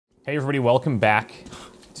Hey everybody, welcome back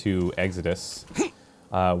to Exodus.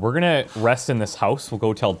 We're gonna rest in this house. We'll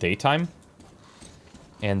go till daytime.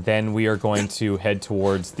 And then we are going to head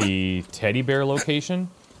towards the teddy bear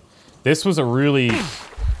location. This was a really...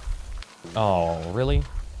 Oh, really?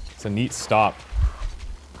 It's a neat stop.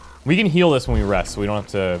 We can heal this when we rest, so we don't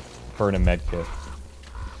have to burn a medkit.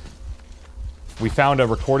 We found a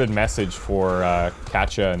recorded message for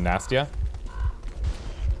Katja and Nastia.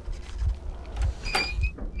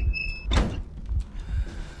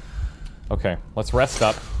 Okay, let's rest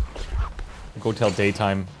up. Go till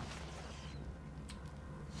daytime.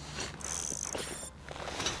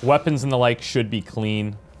 Weapons and the like should be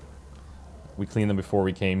clean. We cleaned them before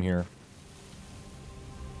we came here.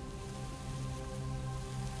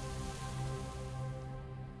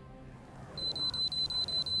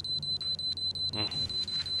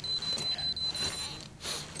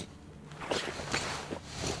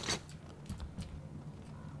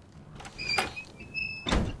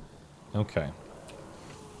 Okay.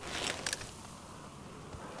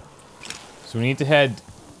 So we need to head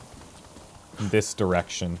in this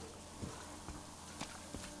direction.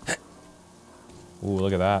 Ooh,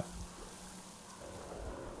 look at that.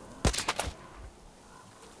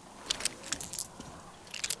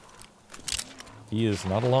 He is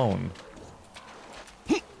not alone.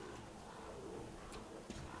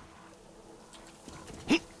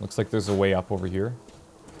 Looks like there's a way up over here.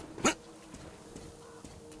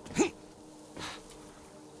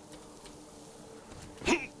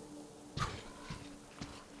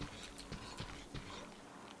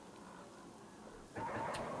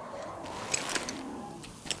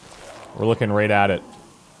 We're looking right at it.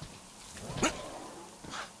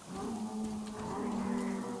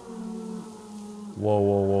 Whoa,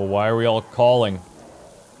 whoa, whoa, why are we all calling?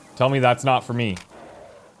 Tell me that's not for me.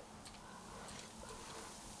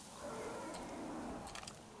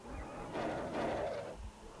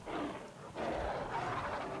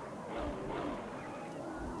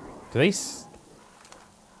 Do they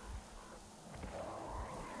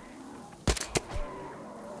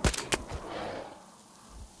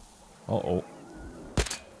Uh-oh.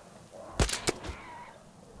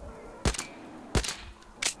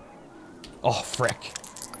 Oh, frick.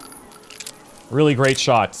 Really great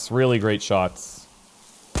shots. Really great shots.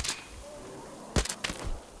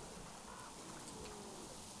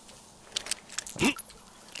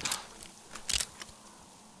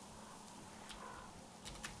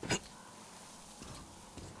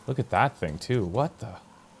 Look at that thing, too. What the?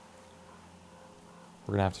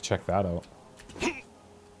 We're gonna have to check that out.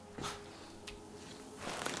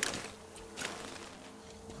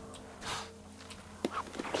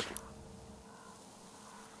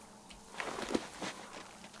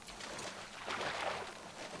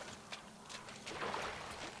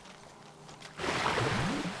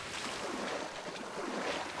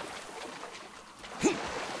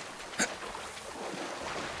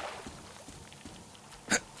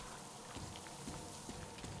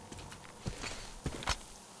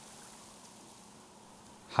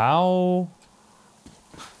 How?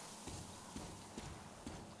 I'm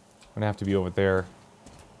gonna have to be over there.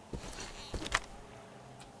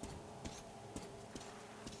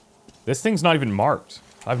 This thing's not even marked.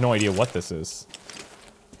 I have no idea what this is.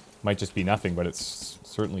 Might just be nothing, but it's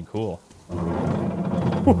certainly cool.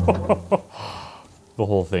 The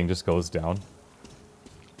whole thing just goes down.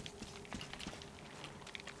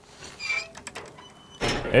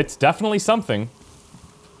 It's definitely something.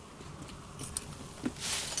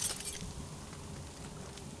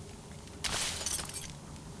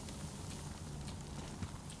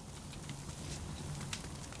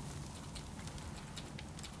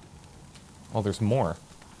 Oh, there's more.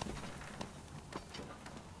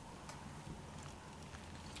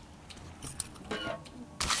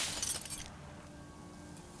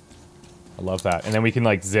 I love that. And then we can,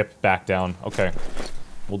 like, zip back down. Okay.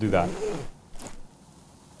 We'll do that.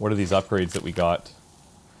 What are these upgrades that we got?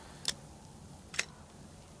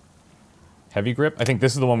 Heavy grip? I think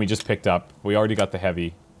this is the one we just picked up. We already got the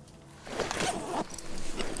heavy.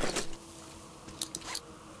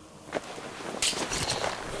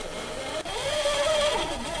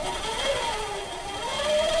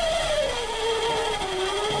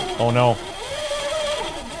 Oh no.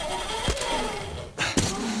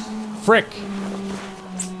 Frick!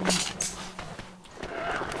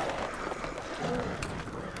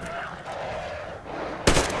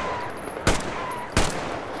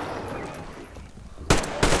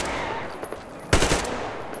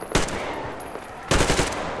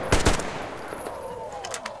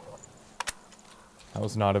 That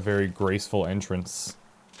was not a very graceful entrance.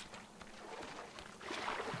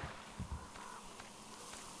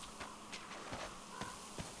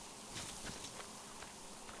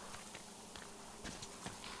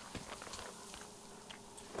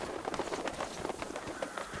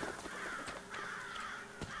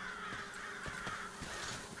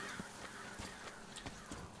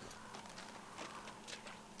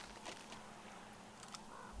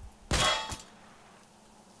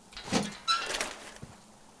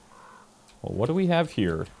 what do we have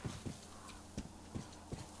here?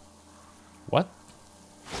 What?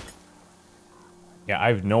 Yeah, I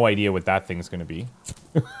have no idea what that thing's gonna be.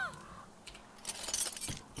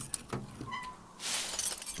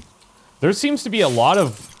 There seems to be a lot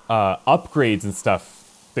of upgrades and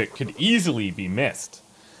stuff that could easily be missed.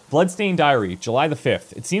 Bloodstained Diary, July the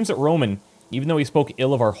 5th. It seems that Roman, even though he spoke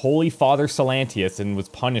ill of our holy father Salantius and was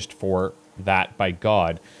punished for that by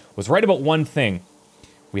God, was right about one thing.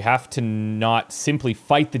 We have to not simply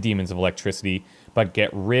fight the demons of electricity, but get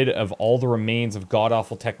rid of all the remains of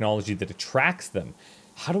god-awful technology that attracts them.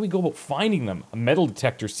 How do we go about finding them? A metal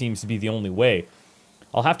detector seems to be the only way.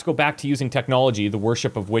 I'll have to go back to using technology, the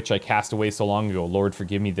worship of which I cast away so long ago. Lord,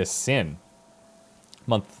 forgive me this sin.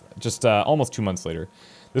 Almost 2 months later.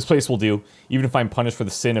 This place will do, even if I'm punished for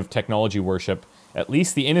the sin of technology worship. At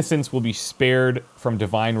least the innocents will be spared from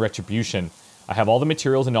divine retribution. I have all the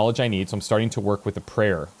materials and knowledge I need, so I'm starting to work with a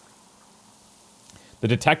prayer. The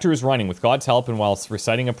detector is running. With God's help and whilst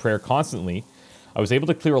reciting a prayer constantly, I was able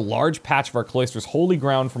to clear a large patch of our cloister's holy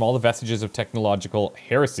ground from all the vestiges of technological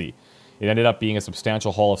heresy. It ended up being a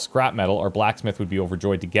substantial haul of scrap metal. Our blacksmith would be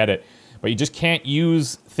overjoyed to get it. But you just can't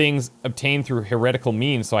use things obtained through heretical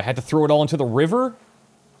means, so I had to throw it all into the river?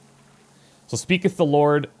 So speaketh the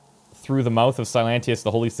Lord through the mouth of Silantius,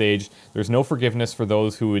 the holy sage, there's no forgiveness for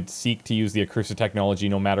those who would seek to use the accursed technology,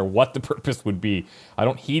 no matter what the purpose would be. I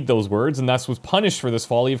don't heed those words, and thus was punished for this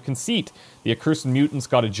folly of conceit. The accursed mutants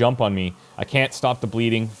got a jump on me. I can't stop the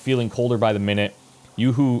bleeding, feeling colder by the minute.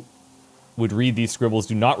 You who would read these scribbles,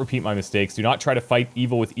 do not repeat my mistakes. Do not try to fight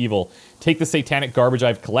evil with evil. Take the satanic garbage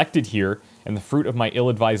I've collected here, and the fruit of my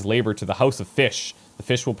ill-advised labor to the house of fish. The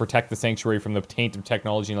fish will protect the sanctuary from the taint of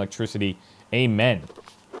technology and electricity. Amen.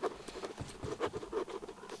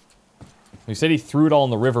 He said he threw it all in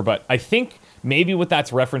the river, but I think maybe what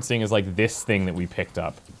that's referencing is like this thing that we picked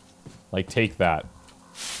up. Like, take that.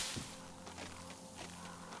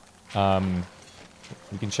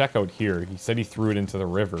 We can check out here. He said he threw it into the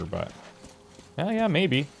river, but... yeah,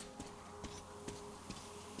 maybe.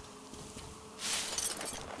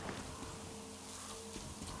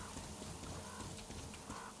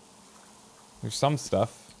 There's some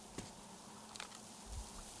stuff.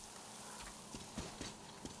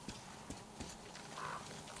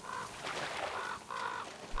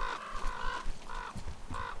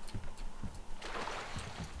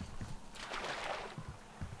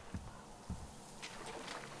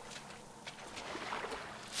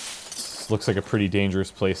 Looks like a pretty dangerous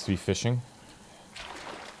place to be fishing.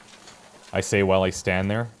 I say while I stand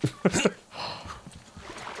there.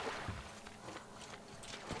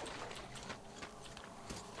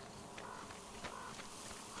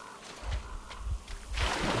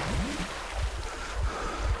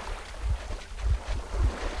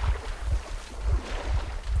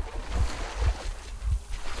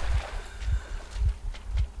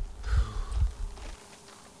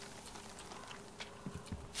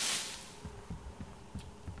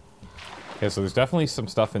 Okay, so there's definitely some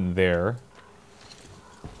stuff in there.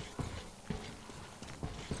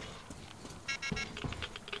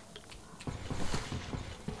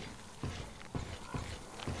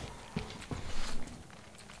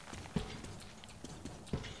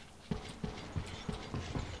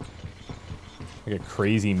 Like a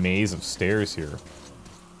crazy maze of stairs here.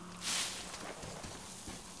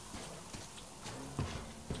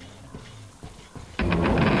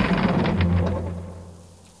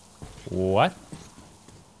 What?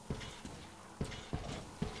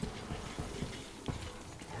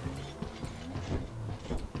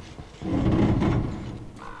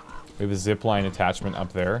 We have a zip line attachment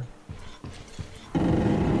up there.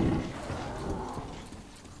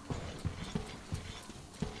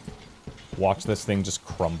 Watch this thing just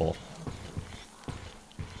crumble.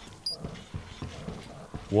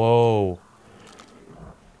 Whoa.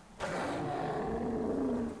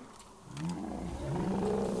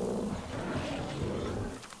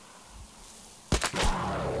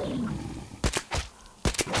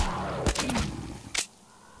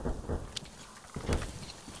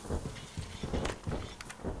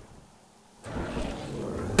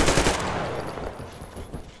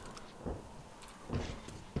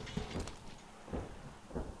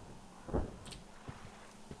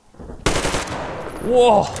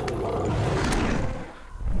 Whoa!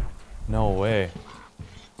 No way.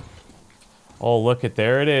 Oh, look at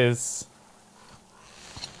there it is.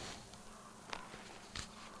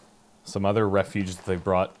 Some other refuge that they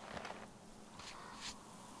brought.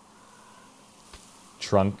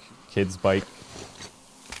 Trunk, kid's bike.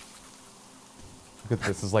 Look at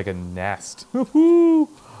this, is like a nest.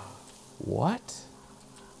 What?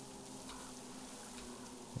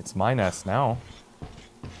 It's my nest now.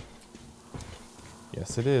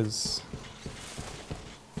 Yes, it is.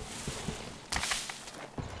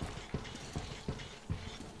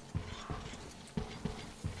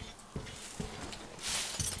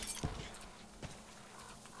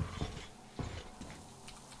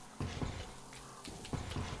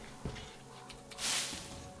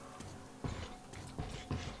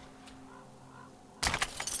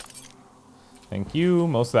 Thank you.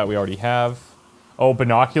 Most of that we already have. Oh,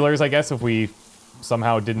 binoculars, I guess, if we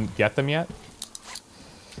somehow didn't get them yet.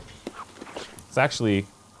 It's actually...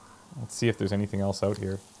 Let's see if there's anything else out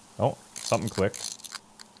here. Oh, something clicked.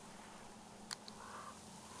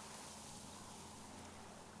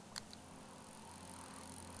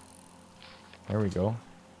 There we go.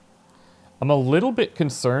 I'm a little bit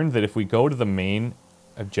concerned that if we go to the main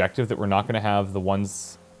objective that we're not going to have the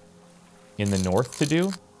ones in the north to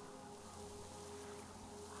do.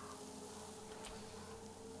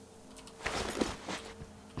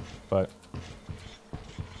 But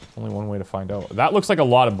only one way to find out. That looks like a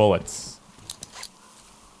lot of bullets.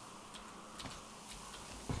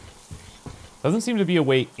 Doesn't seem to be a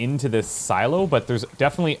way into this silo, but there's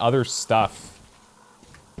definitely other stuff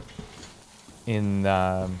in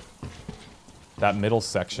that middle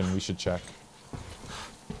section we should check.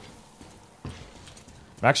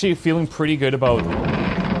 I'm actually feeling pretty good about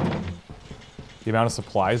the amount of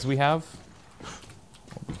supplies we have.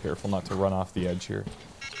 I'll be careful not to run off the edge here.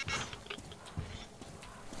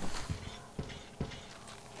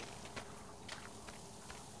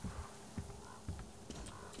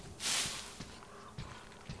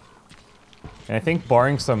 And I think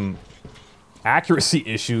barring some accuracy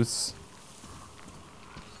issues,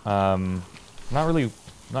 not really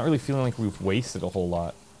feeling like we've wasted a whole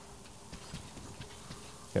lot.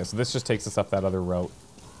 Okay, so this just takes us up that other route.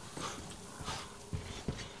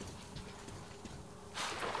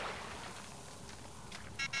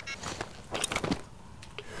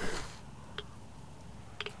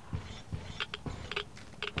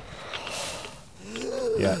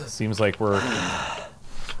 Yeah, it seems like we're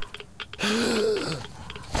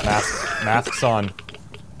masks on.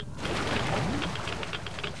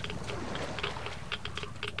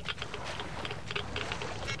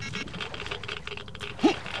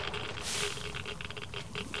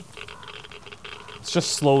 It's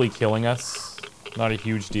just slowly killing us. Not a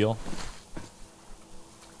huge deal.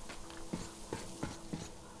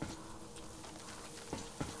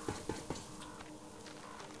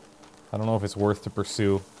 I don't know if it's worth to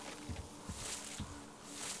pursue.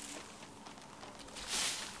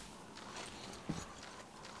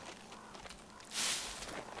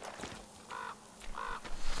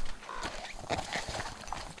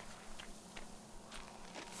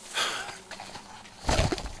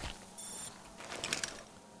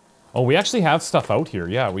 Oh, we actually have stuff out here.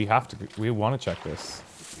 Yeah, we have to. We want to check this.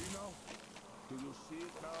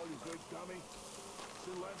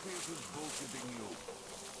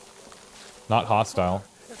 Not hostile.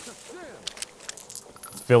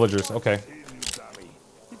 Villagers. Okay. Have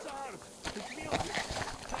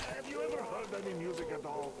you ever heard any music at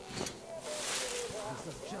all? This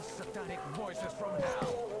is just satanic voices from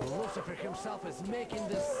hell. Lucifer himself is making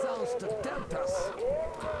these sounds to tempt us.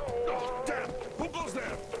 Oh, damn! Who goes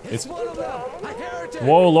there? It's one of them. I heard it.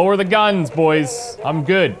 Whoa, lower the guns, boys. I'm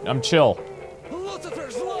good. I'm chill.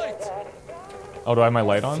 Lucifer's light. Oh, do I have my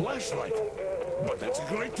light on? Flashlight. But that's a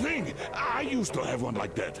great thing. I used to have one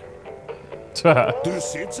like that. Do you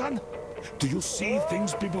see it, son? Do you see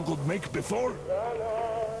things people could make before?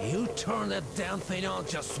 You turn that damn thing on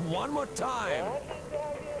just one more time.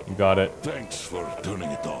 You got it. Thanks for turning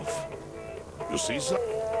it off. You see, son?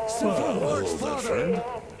 Simple words, that Father. friend?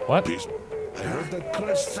 What? Peace. I heard that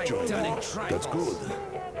Crest joined. Satanic trials. That's good.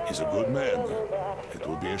 He's a good man. It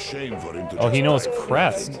would be a shame for him to Oh, just he knows die for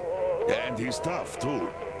Crest. nothing. And he's tough, too.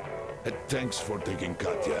 And thanks for taking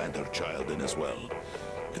Katya and her child in as well.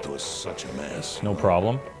 It was such a mess. No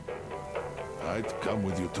problem. I'd come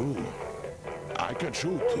with you, too. I can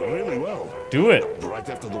shoot really well. Do it. Right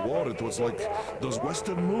after the war, it was like those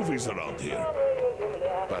Western movies around here.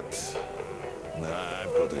 But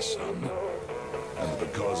I've got a son. And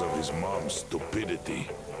because of his mom's stupidity,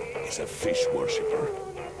 he's a fish worshipper.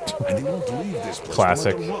 And he won't leave this place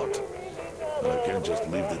Classic. no matter what. I can't just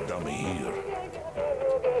leave the dummy here.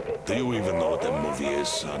 Do you even know what a movie is,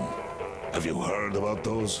 son? Have you heard about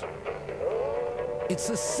those? It's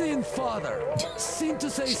a sin, Father. Sin to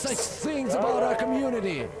say such things about our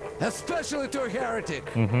community, especially to a heretic.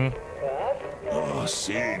 Oh,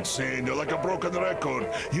 sin, you're like a broken record.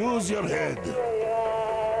 Use your head.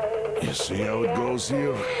 You see how it goes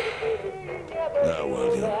here? Now,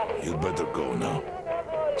 well, you'd better go now.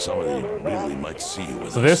 Somebody really might see you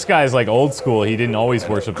with So this guy's like old school. He didn't always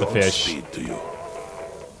worship the fish. Godspeed to you.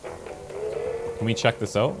 Can we check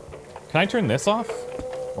this out? Can I turn this off?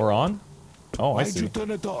 Or on? Oh, I Why'd see. you turn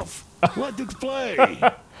it off? Let it play.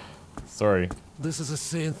 Sorry. This is a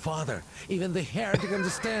sin, Father. Even the heretic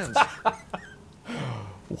understands.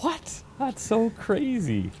 What? That's so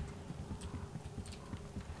crazy.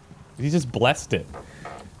 He just blessed it.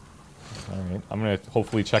 Alright, I'm gonna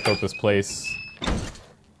hopefully check out this place.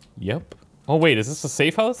 Yep. Oh wait, is this a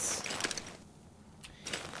safe house?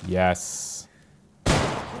 Yes.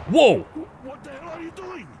 Whoa! What the hell are you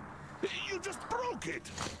doing? You just broke it.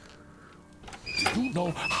 Do you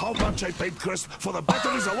know how much I paid Chris for the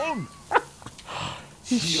batteries alone?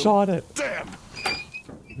 He shot it. Damn.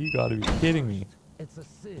 You gotta be kidding me. It's a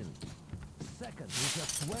sin. Second, we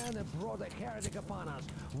just went and brought a heretic upon us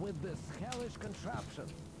with this hellish contraption.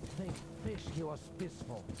 Think fish he was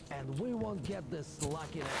peaceful, and we won't get this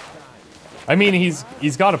lucky next time. I mean,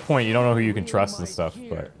 he's got a point. You don't know who you can trust and stuff,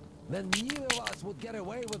 but... Then neither of us would get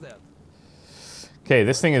away with it. Okay,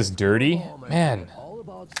 this thing is dirty. Man. All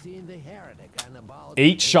about seeing the heretic and about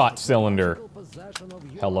 8-shot cylinder. possession of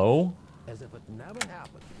yours, Hello? as if it never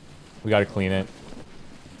happened. We gotta clean it.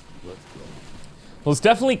 Well, it's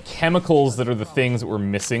definitely chemicals that are the things that we're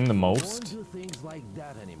missing the most. Don't do things like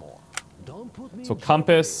that anymore. Don't put me So in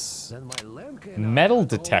compass, jeopardy. Then my lamp can metal out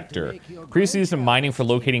to detector. make your Previously used in grandchild mining for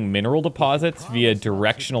locating mineral deposits via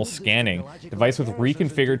directional scanning. Device was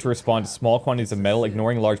reconfigured to respond to small quantities of metal,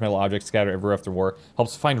 ignoring large metal objects scattered everywhere after war.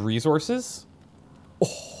 Helps find resources?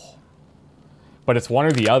 Oh. But it's one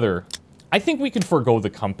or the other. I think we can forego the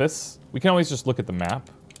compass. We can always just look at the map.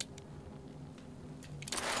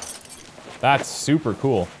 That's super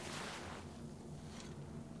cool.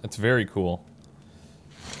 That's very cool.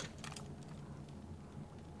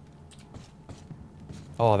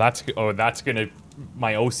 Oh, that's gonna,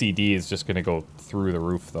 my OCD is just gonna go through the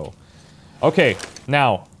roof though. Okay,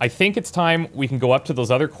 now, I think it's time we can go up to those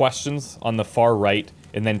other questions on the far right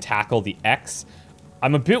and then tackle the X.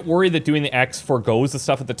 I'm a bit worried that doing the X forgoes the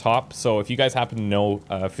stuff at the top, so if you guys happen to know,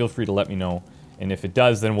 feel free to let me know. And if it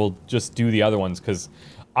does, then we'll just do the other ones, because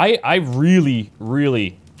I really,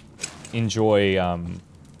 really enjoy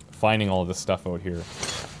finding all of this stuff out here.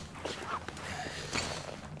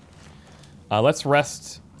 Let's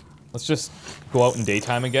rest. Let's just go out in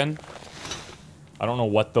daytime again. I don't know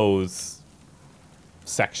what those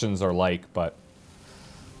sections are like, but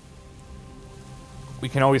we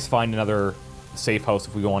can always find another safe house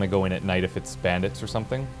if we want to go in at night if it's bandits or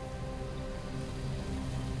something.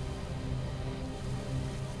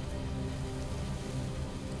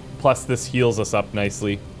 Plus, this heals us up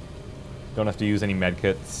nicely. Don't have to use any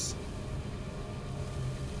medkits.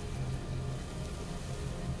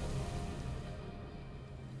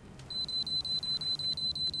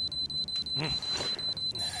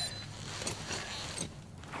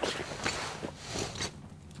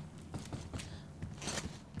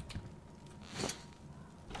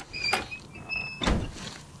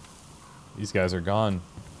 These guys are gone.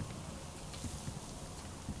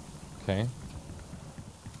 Okay.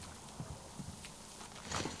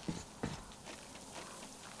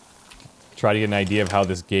 Try to get an idea of how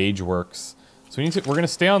this gauge works. So we're gonna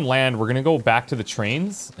stay on land. We're gonna go back to the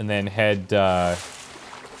trains and then head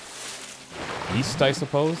east, I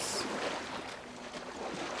suppose.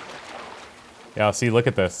 Yeah, see, look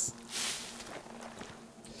at this.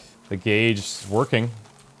 The gauge is working.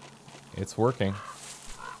 It's working.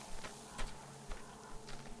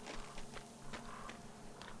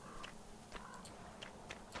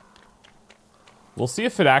 We'll see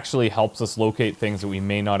if it actually helps us locate things that we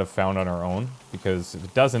may not have found on our own, because if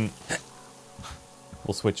it doesn't,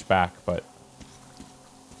 we'll switch back, but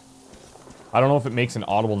I don't know if it makes an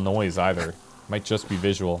audible noise either. It might just be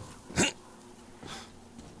visual.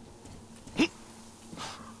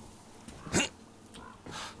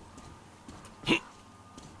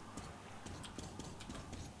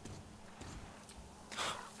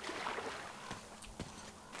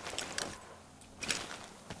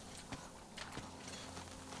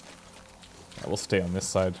 We'll stay on this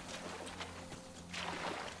side.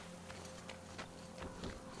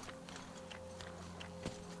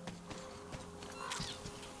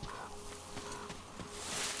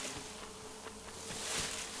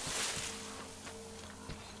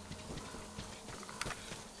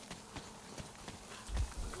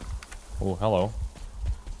 Oh, hello.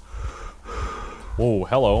 Whoa,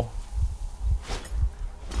 hello.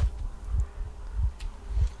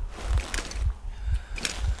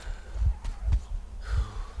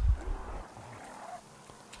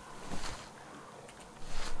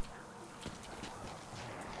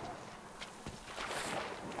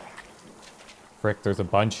 Frick, there's a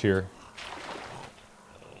bunch here.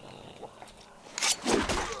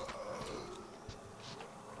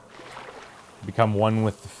 Become one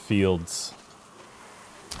with the fields.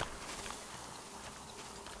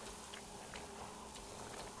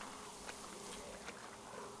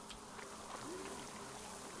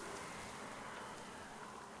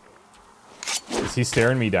 Is he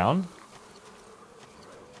staring me down?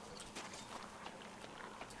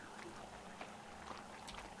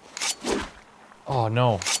 Oh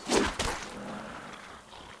no.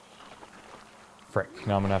 Frick,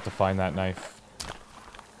 now I'm gonna have to find that knife.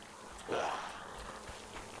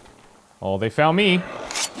 Oh, they found me.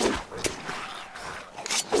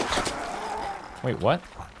 Wait, what?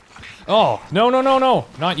 Oh, no, no, no, no.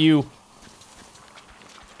 Not you.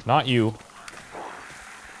 Not you.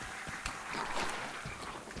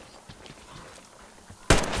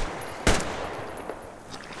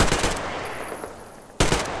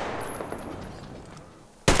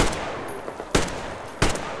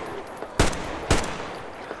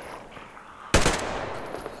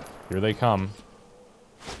 Here they come.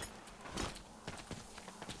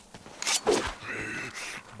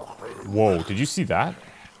 Whoa, did you see that?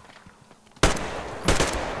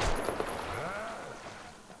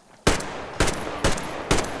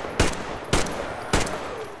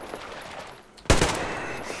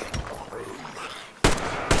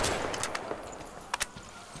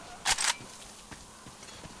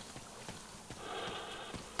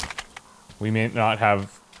 We may not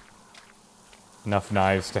have enough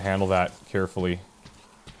knives to handle that carefully.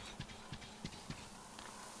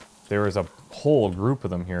 There is a whole group of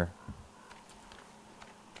them here.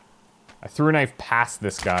 I threw a knife past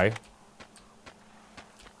this guy.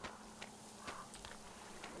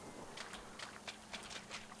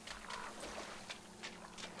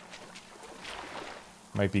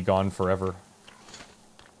 Might be gone forever.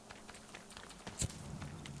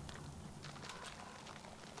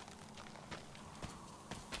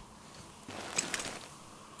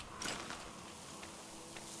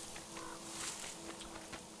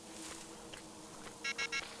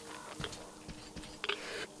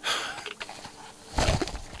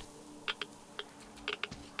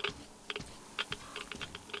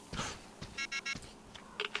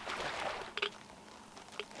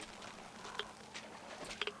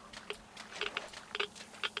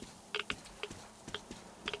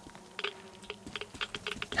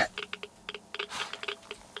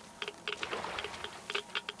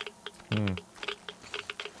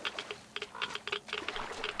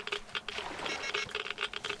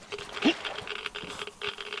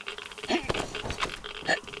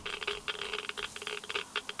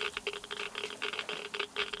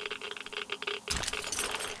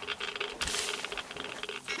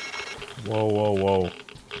 Whoa, whoa, whoa.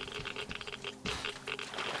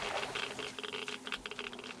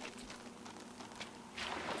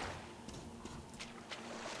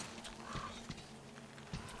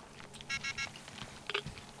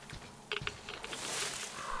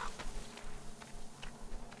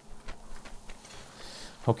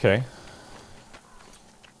 Okay.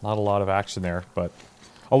 Not a lot of action there, but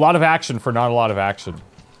a lot of action for not a lot of action.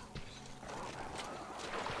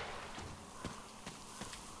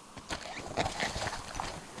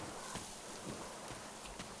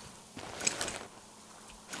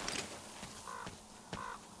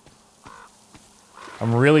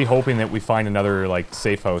 I'm really hoping that we find another, like,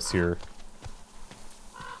 safe house here.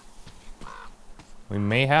 We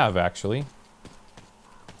may have, actually.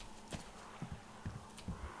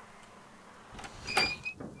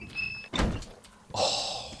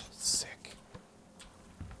 Oh, sick.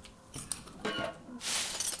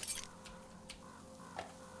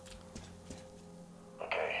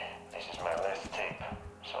 Okay, this is my last tape,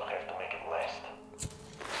 so I have to make it last.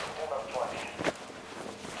 September 20th.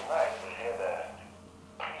 Tonight we had a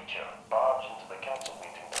preacher barge into the council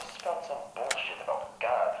meeting and spout some bullshit about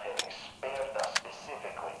God having spared us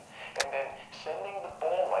specifically, and then sending the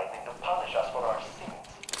ball lightning to punish us for our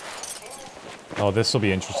sins. Oh, this will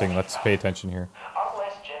be interesting. Let's pay attention here. Our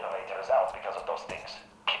last generator is out because of those things.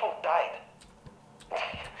 People died.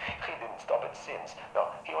 He didn't stop at sins.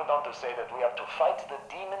 No, he went on to say that we are to fight the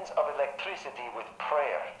demons of electricity with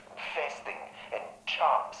prayer, fasting, and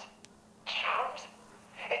charms. Charms?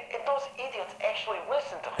 And those idiots actually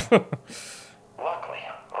listened to him. Luckily,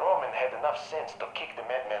 Roman had enough sense to kick the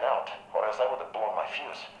madman out, or else I would have blown my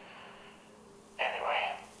fuse. Anyway,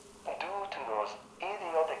 due to those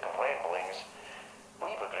idiotic ramblings,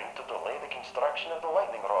 we've agreed to delay the construction of the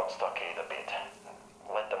lightning rod stockade a bit.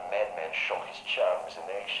 Let the madman show his charms in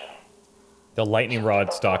action. The lightning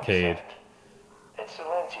rod stockade. Ed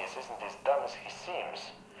Silencius isn't as dumb as he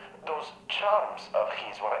seems. Those charms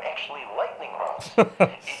actually lightning rods.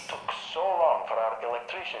 It took so long for our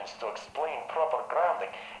electricians to explain proper grounding,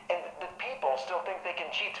 and the people still think they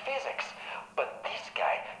can cheat physics. But this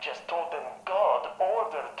guy just told them God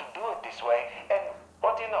ordered to do it this way, and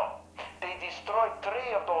what do you know? They destroyed 3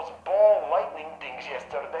 of those ball lightning things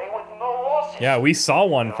yesterday with no losses. Yeah, we saw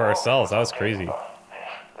one for ourselves. That was crazy.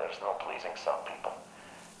 There's no pleasing some people.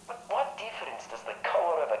 But what difference does the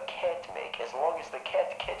color of a cat make as long as the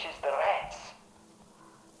cat catches the rats?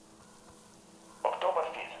 October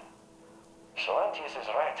 5th. Solantius is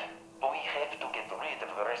right. We have to get rid of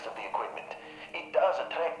the rest of the equipment. It does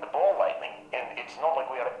attract the ball lightning, and it's not like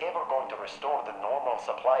we are ever going to restore the normal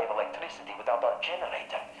supply of electricity without our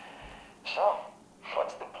generator. So,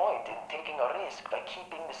 what's the point in taking a risk by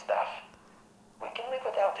keeping the stuff? We can live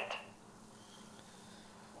without it.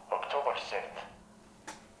 October 7th.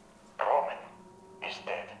 Roman is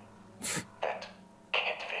dead. That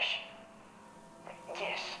catfish.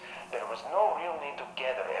 Yes, there was no real need to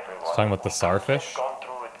gather everyone. He's talking about the starfish? We've gone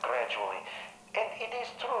through it gradually. And it is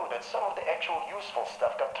true that some of the actual useful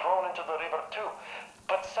stuff got thrown into the river too.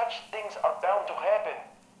 But such things are bound to happen.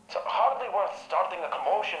 It's hardly worth starting a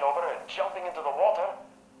commotion over and jumping into the water.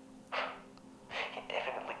 He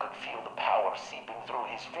definitely could feel the power seeping through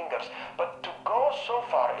his fingers, but to go so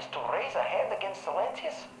far as to raise a hand against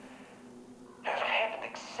Solantius? It happened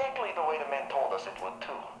exactly the way the man told us it would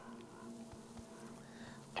too.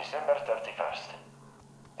 December 31st.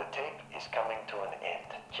 The tape is coming to an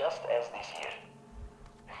end, just as this year.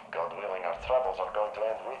 God willing, our troubles are going to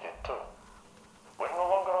end with it too. We're no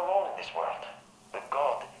longer alone in this world. The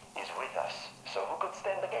God is with us, so who could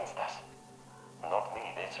stand against us? Not me,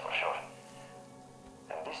 that's for sure.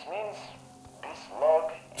 And this means this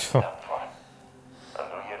log is done for. And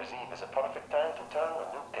New Year's Eve is a perfect time to turn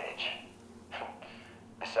a new page.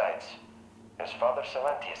 Besides, as Father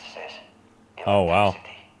Solantius says, Oh, wow.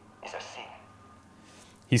 electricity is a sin.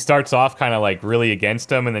 He starts off kind of like really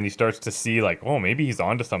against him, and then he starts to see like, oh, maybe he's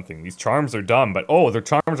onto something. These charms are dumb, but oh, their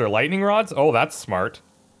charms are lightning rods? Oh, that's smart.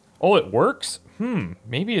 Oh, it works?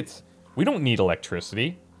 Maybe it's... We don't need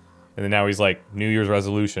electricity. And then now he's like, New Year's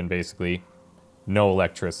resolution, basically. No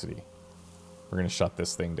electricity. We're going to shut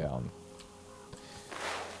this thing down.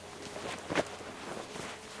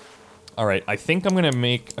 Alright, I think I'm going to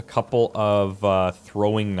make a couple of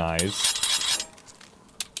throwing knives.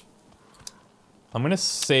 I'm going to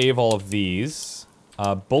save all of these.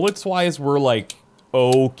 Bullets-wise, we're like,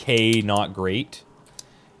 okay, not great.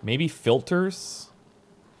 Maybe filters?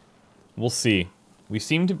 We'll see. We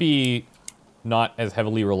seem to be not as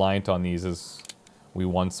heavily reliant on these as we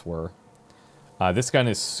once were. This gun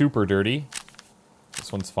is super dirty. This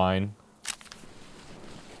one's fine.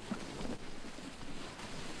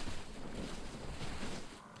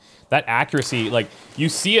 That accuracy, like, you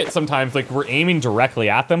see it sometimes, like, we're aiming directly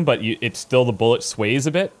at them, but it's still, the bullet sways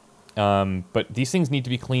a bit. But these things need to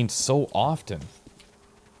be cleaned so often.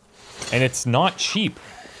 And it's not cheap.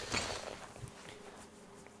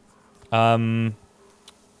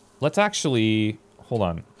 Let's actually... Hold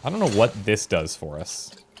on. I don't know what this does for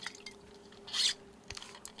us.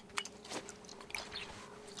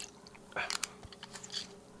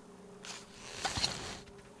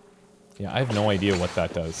 Yeah, I have no idea what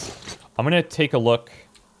that does. I'm gonna take a look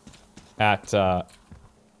at, Oh.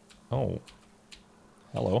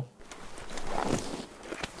 Hello.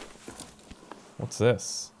 What's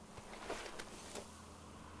this?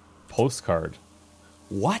 Postcard.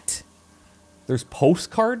 What? There's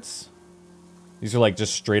postcards? These are like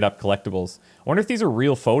just straight up collectibles. I wonder if these are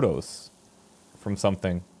real photos from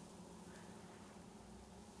something.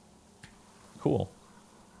 Cool.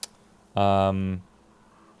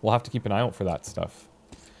 We'll have to keep an eye out for that stuff.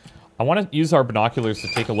 I want to use our binoculars to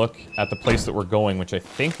take a look at the place that we're going, which I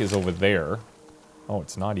think is over there. Oh,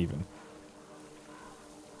 it's not even.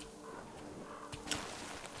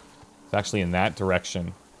 It's actually in that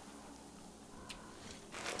direction.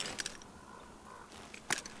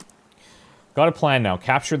 Got a plan now.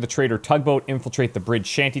 Capture the trader tugboat, infiltrate the bridge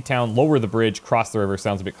shantytown, lower the bridge, cross the river.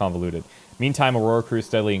 Sounds a bit convoluted. Meantime, Aurora crew is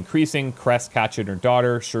steadily increasing. Crest captured her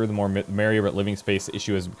daughter. Sure, the more merrier, but living space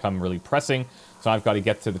issue has become really pressing. So I've got to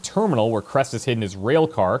get to the terminal where Crest has hidden his rail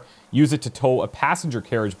car, use it to tow a passenger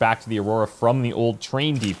carriage back to the Aurora from the old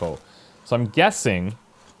train depot. So I'm guessing...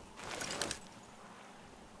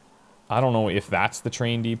 I don't know if that's the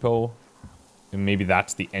train depot. And maybe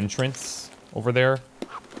that's the entrance over there.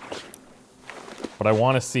 But I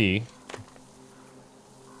want to see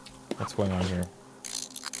what's going on here.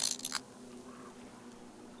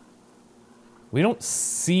 We don't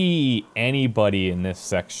see anybody in this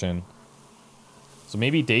section. So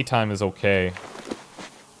maybe daytime is okay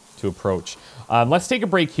to approach. Let's take a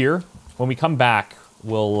break here. When we come back,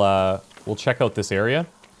 we'll check out this area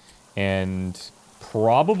and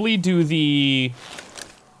probably do the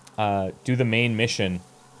main mission,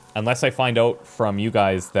 unless I find out from you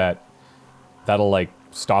guys that'll like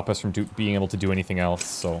stop us from being able to do anything else.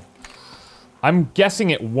 So I'm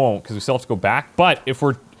guessing it won't, because we still have to go back. But if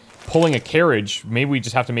we're pulling a carriage, maybe we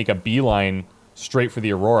just have to make a beeline straight for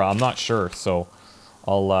the Aurora. I'm not sure, so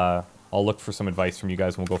I'll look for some advice from you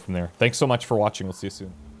guys and we'll go from there. Thanks so much for watching. We'll see you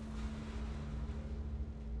soon.